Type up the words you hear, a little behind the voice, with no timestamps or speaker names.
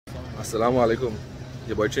Assalamu alaikum.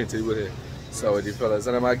 Your boy Trinity with here. So with the fellas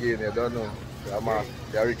and I'm again, you don't know. I'm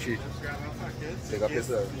they're Richie. Take up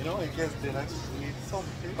yourself. You know, in case they like need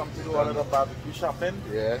something, come to do one of the barbecue shopping.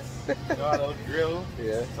 Yeah. You know, a little grill.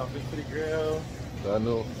 Yeah. Something for the grill. Don't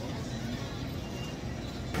know.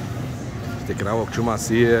 Taking a walk through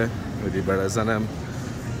Massey here with the brothers and them.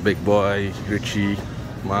 Big boy, Richie,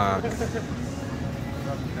 Mark.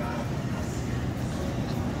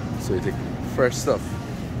 So you take fresh stuff.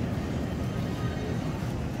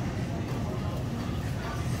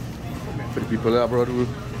 For the people abroad who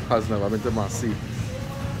has never been to Massey,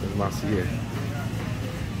 there's Massey here.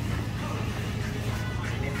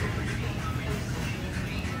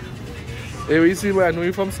 Hey, where you see where I know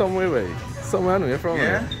you from somewhere, right? Somewhere I know you from,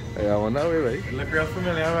 Yeah? right? Yeah, I wonder where, right? You look real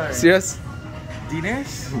familiar, right? Serious?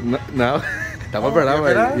 Dinesh? No. That my brother, your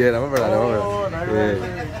right? brother? Yeah, that my brother, Oh, that my right, brother.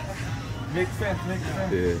 right, right. Makes sense, makes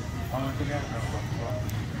sense. Yeah.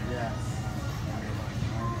 Yeah.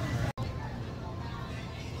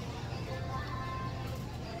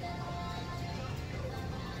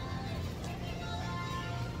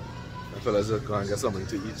 The fellas are going to get something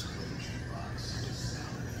to eat.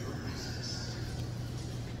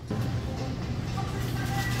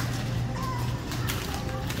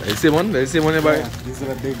 The same one? The same one you buy? Yeah, these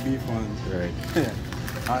are the big beef ones. Right.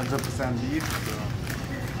 100% beef,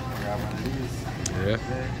 so grab one of these. Yeah.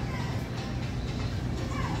 Okay.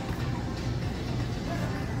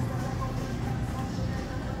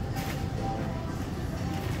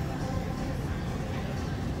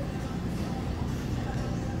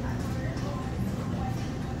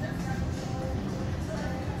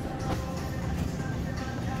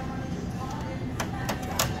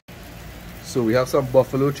 So we have some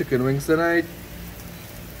buffalo chicken wings tonight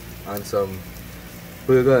and some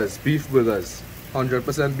burgers, beef burgers,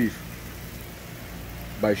 100% beef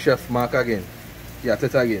by Chef Mark again. Yeah, at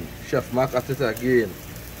it again. Chef Mark at it again.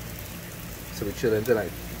 So we're chilling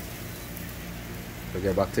tonight. We'll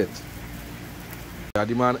get back to it. Yeah,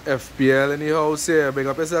 the man FPL in the house here. Big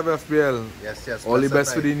up yourself, FPL. Yes, yes. All the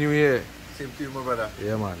best for the new year. Same to you, my brother.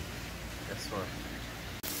 Yeah, man. Yes, man.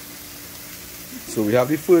 So we have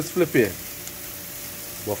the first flip here.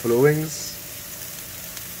 Buffalo wings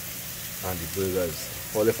and the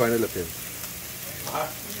burgers. All the final looking.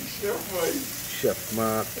 Chef, boy. Chef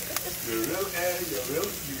Mark. The real hair, the real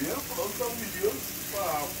for some videos.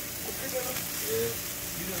 Wow. Yeah.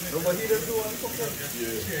 Nobody does do one cooking.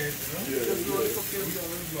 Yeah. He does do one cooking.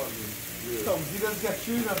 Tomsy does get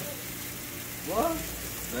you, man. What?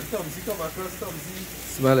 Then Tomsy come across Tomsy.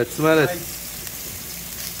 Smell it, smell it.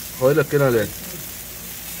 How you looking at it?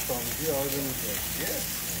 Tomsy always. Yeah.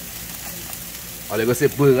 All you gonna say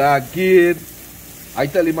burger again. I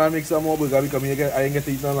tell him man make some more burger because I ain't get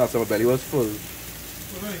to eat none last time. My belly was full.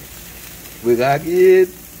 Burger again.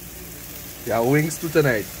 We have wings too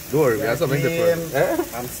tonight. Don't worry, we have something different. Eh?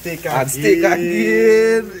 And steak again. And steak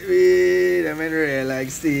again. Wait, I mean real like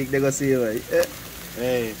steak. They gonna say right. Eh?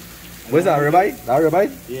 Hey. Where's that ribeye? That ribeye?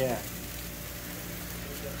 Yeah.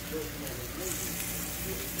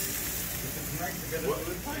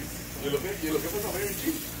 You looking for some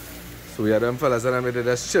energy? So we had them fellas and they're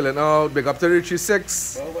just chilling out. Big up to Richie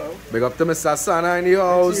 6. Well. Big up to Mr. Sana in the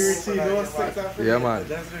house. Richie, no six after Yeah, me. man.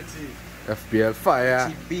 That's Richie. FPL fire.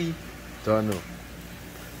 Richie B. Don't know.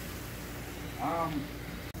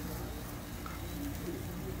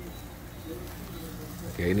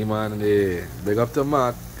 Okay, any man there. Big up to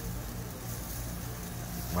Mark.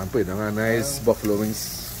 Man put down a nice buffalo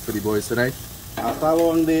wings for the boys tonight. After a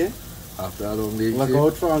long day, After a long day. look see?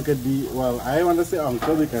 out for Uncle D. Well, I want to say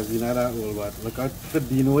Uncle because he's not that old, but look out for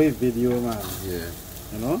Dinoy video, man. Yeah.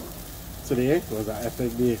 You know? Today was an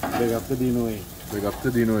epic day. Big up to Dinoy. Big up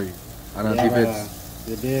to Dinoy. And Yeah, Auntie brother. Bits.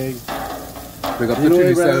 You dig? Big up to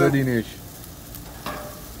Dinoy, Trini brother. Style Dinesh.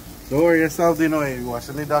 Don't worry yourself, Dinoy.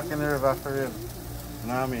 Washing the duck in the river for real. You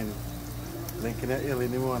know what I mean? Linking it ill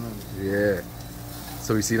in the morning. Yeah.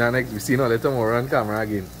 So we see that next, we see all that tomorrow on camera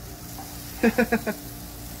again.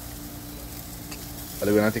 Are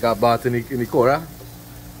they gonna take a bath in the Cora?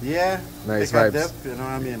 Yeah. Nice Take a vibes. dip, you know what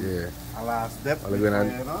I mean? Yeah. A last dip. Are they before,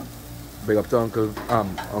 gonna- you know? Big up to Uncle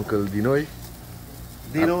Dinoy.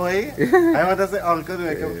 Dinoy? I want to say uncle to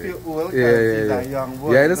make him feel old because Yeah, he's yeah. a young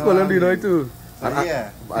boy. Yeah, you let's know call what him I mean? Dinoy too. So yeah,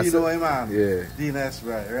 I said- Dinoy man. Yeah. Dinesh,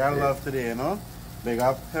 bro. Real love today, you know? Big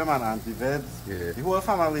up him and Auntie Vids. Yeah. The whole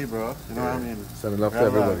family, bro. You know what I mean? Sending love to Real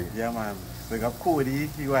everybody. Yeah, man. Big up Cody,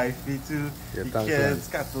 his wifey too. Yeah, the thanks, kids,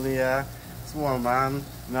 Catalia, Small man.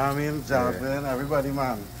 You know what I mean? Jonathan, everybody,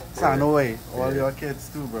 man. Sanoy, all Yeah. your kids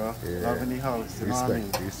too, bro. Yeah. Love in the house. You know what I mean?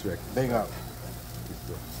 Respect, respect. Big up.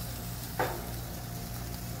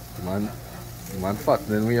 Man, Man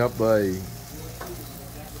fattening me up, boy.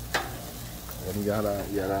 And you got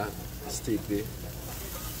a steak there.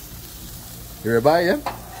 You ribeye, yeah?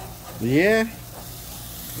 Yeah.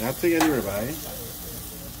 Not to get your ribeye.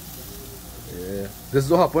 Yeah. This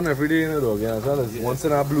don't happen every day, you know, dog. Yeah, so yeah. Once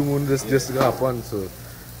in a blue moon, this happen, so.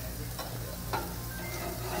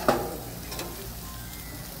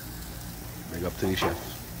 Big up to the chef.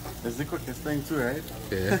 It's the quickest thing too, right?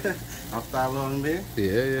 Yeah. After a long day.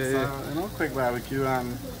 Yeah. So, you know, quick barbecue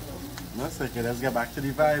and let's get back to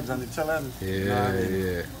the vibes and the challenge. Yeah, you know what I mean?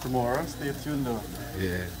 yeah. Tomorrow, stay tuned though.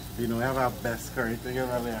 Yeah. You know, we have our best curry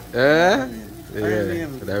together there. Yeah? You know what I mean? Yeah.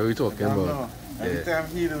 That's what we're talking about. Every time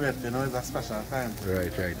he do it, you know, it's a special time.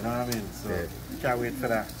 Right. You know what I mean? So, can't wait for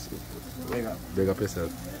that. Big up. Big up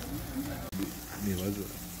yourself.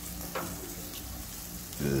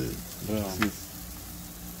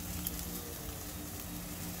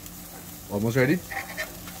 Almost ready?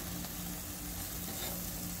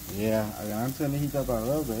 Yeah, I'm turning the heat up a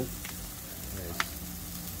little bit. Nice.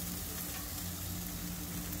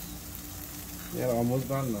 Yeah, almost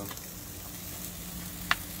done now.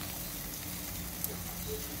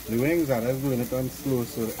 The wings are just doing it on slow,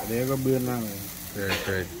 so they're going to burn now.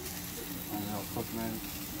 Right. And I'll cook now.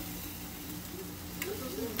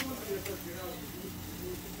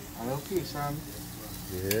 A little patient.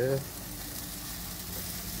 Yeah.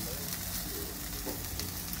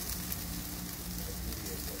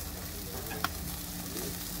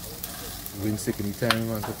 Wing stick anytime,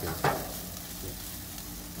 man. Okay. Yeah.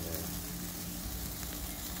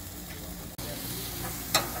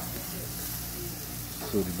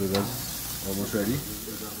 So the burgers almost ready.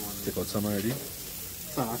 Take out some already.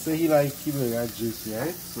 So I say he like keep it that juicy,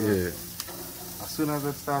 right? So Yeah. as soon as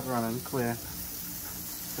it starts running clear,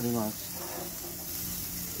 pretty much.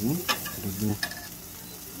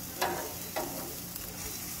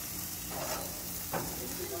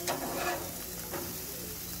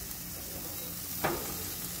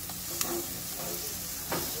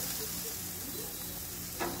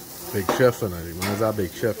 Big chef and everything. Man is a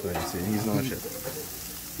big chef and he's not a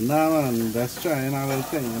chef. Nah man, that's trying a little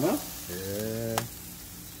thing, you know? Yeah.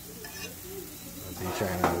 I think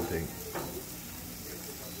trying a little thing.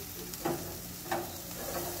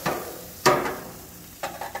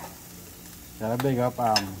 Gotta big up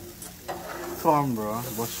Tom, bro,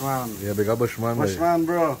 Bushman. Yeah, big up Bushman. Bushman,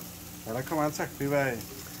 bro. Gotta come and check me by.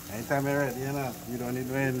 Anytime you're ready, you know, you don't need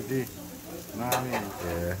to anything. You know what I mean?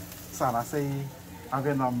 Yeah. Son, I say I have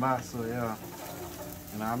your number, so yeah.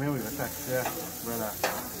 You know what I mean? We will text you, brother.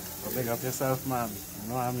 So big up yourself, man. You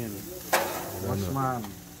know what I mean? Bushman.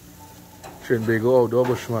 Trinbago outdoor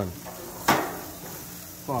Bushman.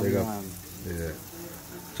 Tommy, Big up. man. Yeah.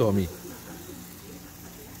 Tommy.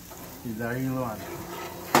 He's the real one.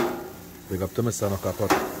 Big up to Mr.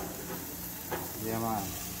 Nokapot. Yeah, man.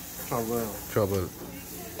 Trouble.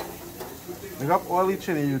 Big up all the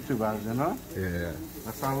Chile YouTubers, you know? Yeah.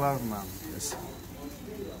 That's our love, man. Yes.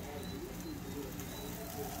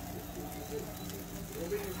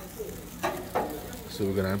 So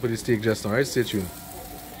we're gonna put the steak just now, right? Stay tuned.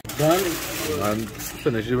 Done. And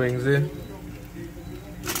finish the wings there.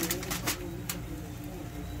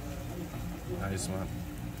 Nice, man.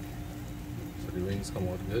 So the wings come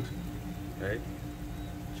out good. Right?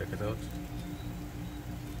 Check it out.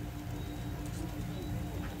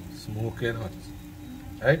 Smoking hot.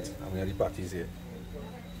 Right? And we have the patties here.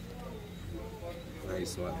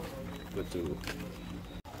 Nice one. Good to go.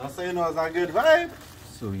 That's how you know it's a good vibe.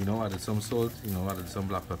 So you know, added some salt, you know, added some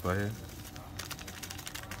black pepper here.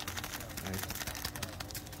 Right.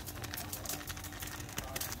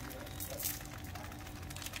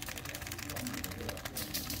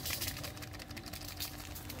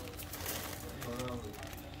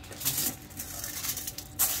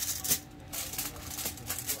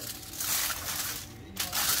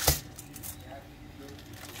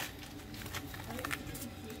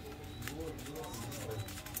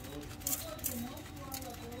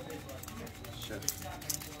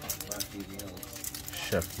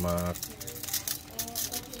 Chef Mark.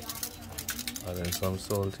 Adding some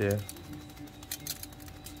salt here.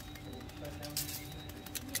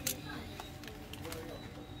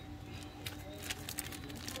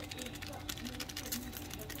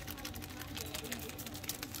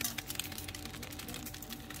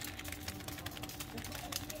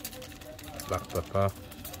 Black pepper.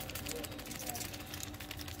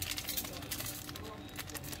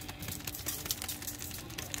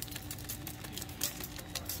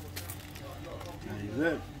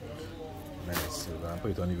 Good. Nice. So I'm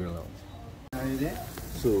put it on the grill now. How you doing?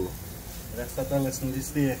 So Let's start to listen to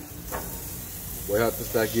this day. we have to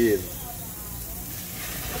start again.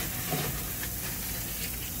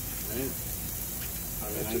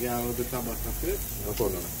 mean, I get a little bit of butter for it. No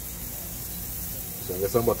problem. So get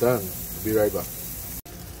some butter and be right back.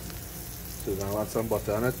 So now I add some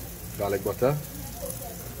butter on it, garlic butter.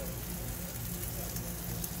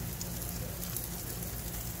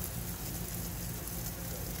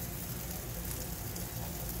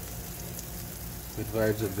 Good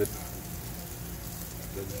vibes and good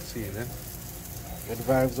seasoning. Good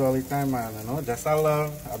vibes all the time, man, you know. Just a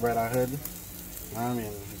love, a brotherhood. I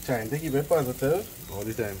mean, trying to keep it positive. All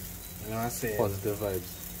the time. You know what I'm saying? Positive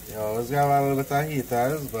vibes. You always got a little bit of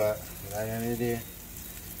haters, but at the end of the day,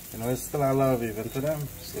 you know, it's still a love even to them.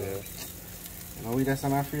 So, you know, we just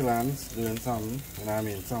on a freelance doing something, you know what I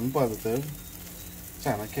mean, something positive.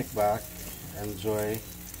 Trying to kick back, enjoy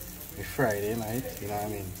a Friday night, you know what I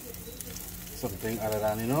mean. Something other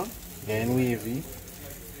than, you know, getting wavy.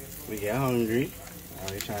 We get hungry,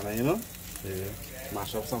 and we trying to, you know,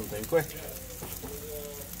 mash up something quick.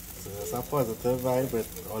 So it's a positive vibe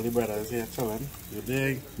with all the brothers here chilling. You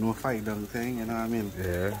dig? No fight done thing, you know what I mean?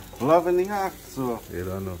 Yeah. Love in the heart, so You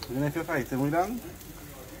don't know. even if you're fighting with them,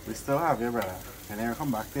 we still have you, brother. And then you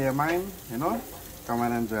come back to your mind, you know, come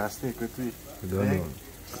and enjoy a steak with me. You don't Dig? know.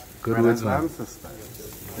 Good Brothers words, man. and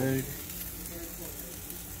sisters. Dig?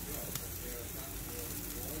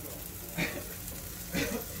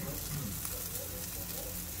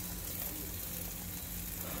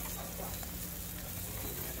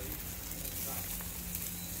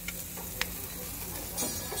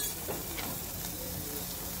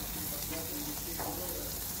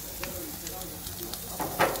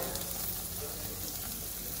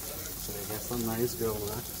 So I guess some nice girl,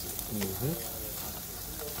 man.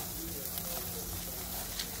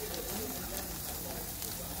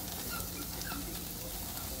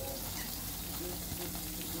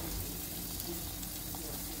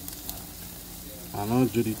 I know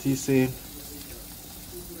Judy T say,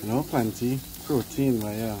 you know, plenty protein,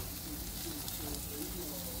 but yeah.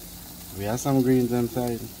 We have some greens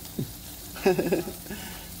inside.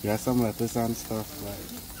 We have some lettuce and stuff,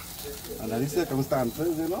 like. Under the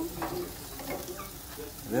circumstances, you know.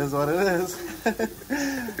 It is what it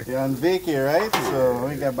is. You're on vacay, right? So when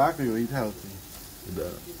we get back, we will eat healthy. Yeah.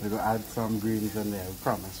 We will add some greens in there, we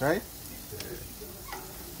promise, right?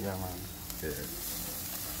 Yeah, man. Yeah.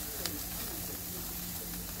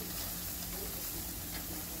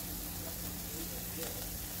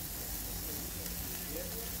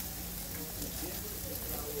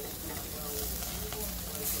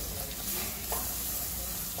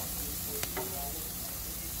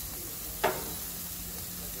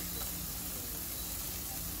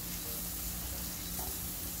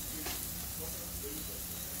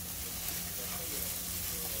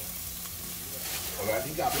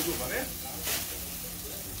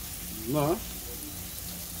 No.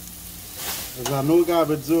 There's a no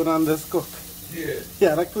garbage zone on this cook. Yeah.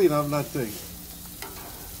 Yeah, to clean up that thing.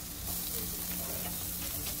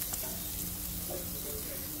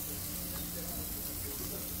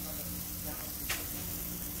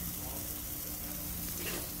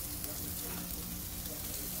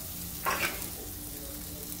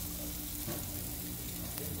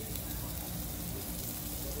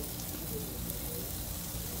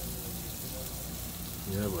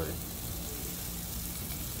 Yeah, buddy.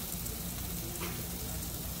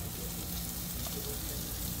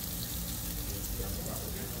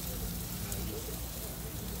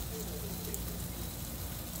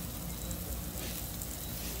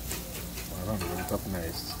 I don't know, it's up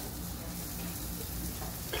nice.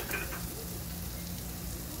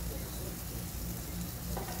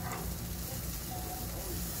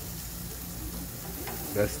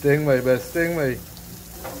 Best thing, mate, best thing, mate.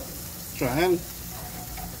 Trying.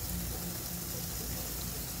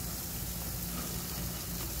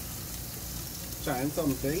 Trying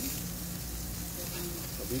something.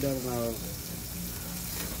 But we don't know.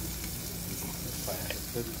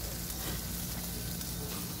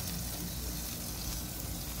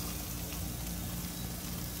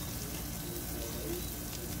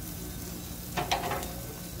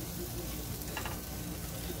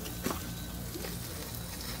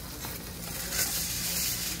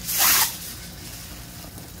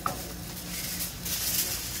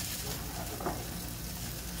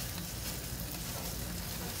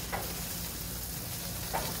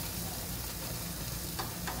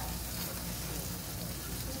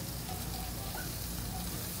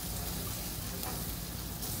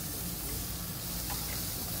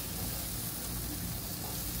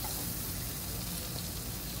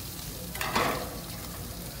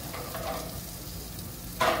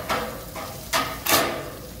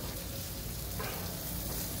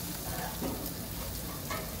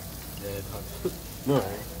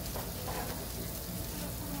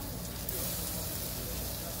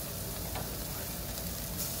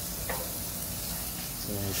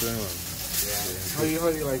 thing, man. Yeah. How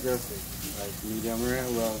you like your steak? Like medium rare,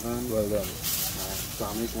 well done? Well done. So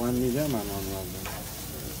I'll make one medium and one well done.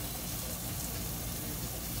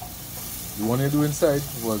 The one you do inside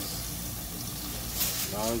was...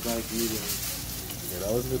 That was like medium. Yeah,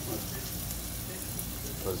 that was good, man.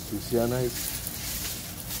 It was juicy and nice.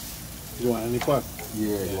 You want any pot?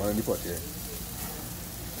 Yeah, you want any pot, yeah.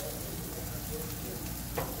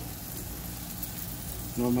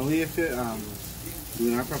 Normally if you're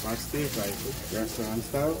doing a proper steak like restaurant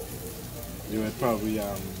style, you would probably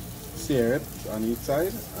sear it on each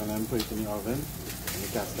side and then put it in the oven in the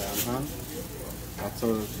cast iron pan. That's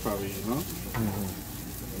how it's probably, you know.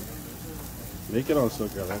 Make it also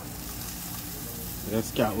grill it. You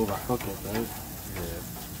just can't overcook it, right? Yeah.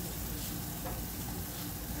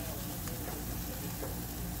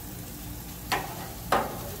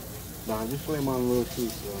 But have the flame on low too,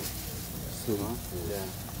 so. So, Yeah.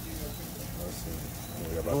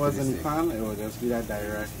 It If it was in the pan, it would just be that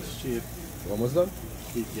direct straight. Almost done?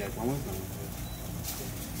 Yeah, almost done.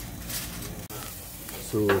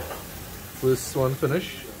 So, first one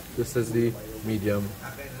finish. This is the medium,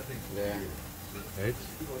 Yeah. right?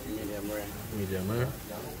 Medium rare. Medium rare.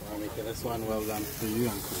 I'll make this one well done for you,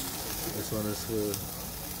 Uncle. This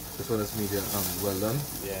one is medium, well done.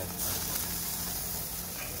 Yeah.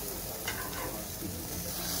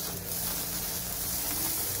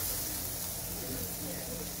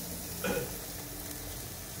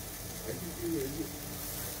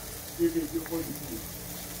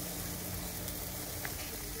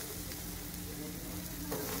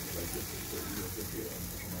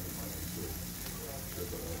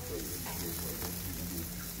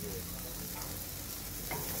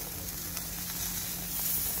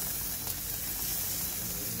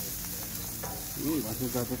 What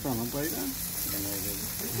is that from? I'm playing that?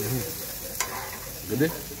 Good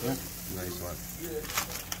day? Yeah. Nice one.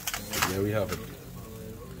 There we have it.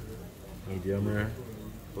 Medium rare,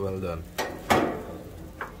 well done.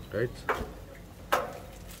 Right?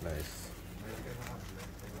 Nice.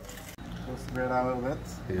 Just spread out a little bit.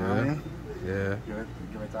 You know what I mean? Yeah. Give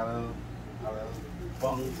it a little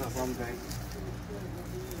bounce or something.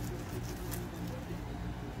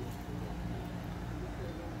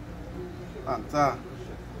 Anta,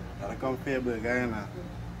 gotta come pay burger, you know.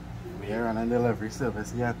 We ain't running delivery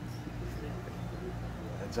service yet.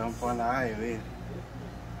 I jump on the highway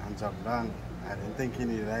and jump down. I didn't think you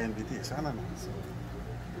needed an invitation, you know, so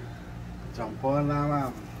jump on now,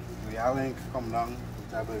 man. We all link, come down,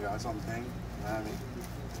 eat a burger or something. You know what I mean?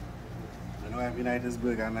 You know, every night is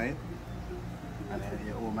burger night. And then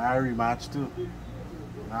you owe me a rematch too. You know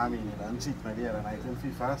what I mean? You don't cheat me the other night in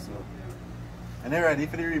FIFA, so. And they're ready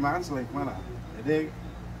for the rematch, like, man. You dig?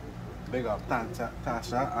 Big up Tasha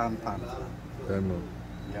and Panther. Yeah,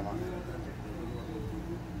 man.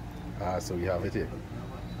 Ah, so we have it here.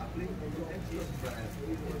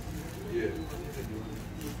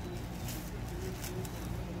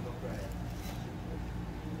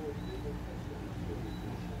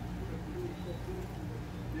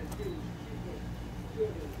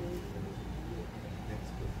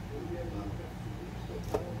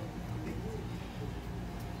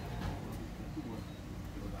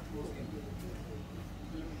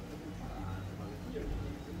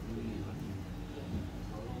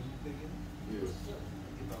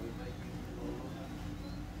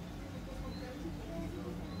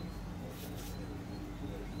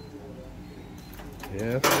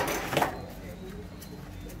 Yes.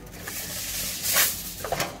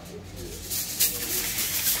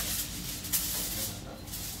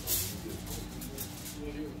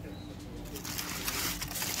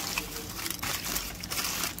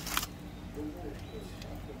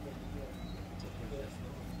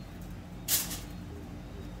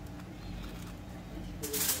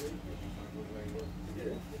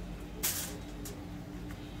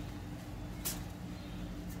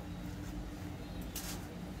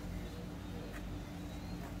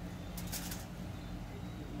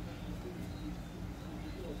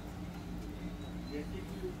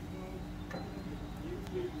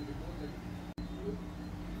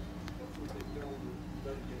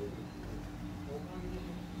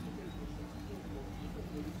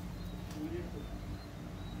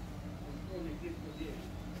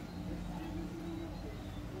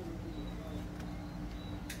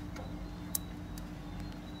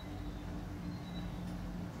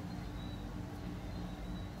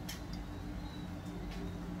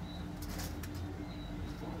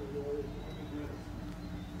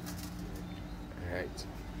 Right.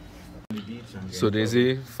 So there's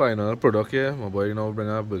the final product here. My boy now bring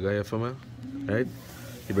a burger here for me. Right?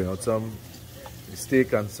 He bring out some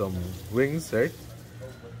steak and some wings, right?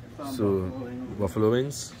 So, buffalo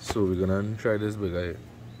wings. So we're gonna try this burger here.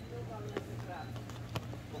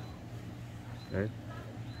 Right?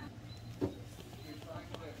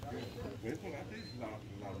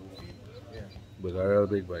 Yeah. Burger real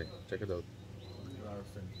big boy. Check it out.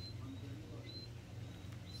 Larson.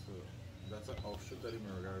 So that's an offshoot of the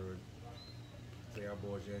Murder Road. Say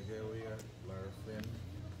about JJ we are Larson,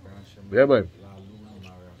 Grandsham, Yeah, boy. Laloon,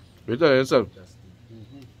 Mara. You tell yourself. That's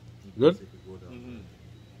the Good? if you go down.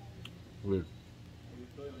 Good.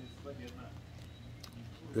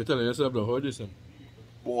 You telling yourself the whole distance.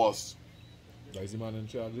 Boss, That's the man in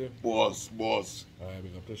charge there. boss. Alright,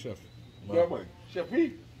 big up the chef. Yeah, man. Chef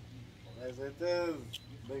P. As it is,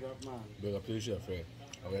 big up man. Big up to the chef, right?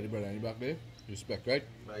 Already brother in the back there. Respect, right?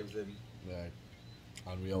 Vibes in. Right.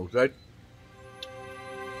 And we out, right?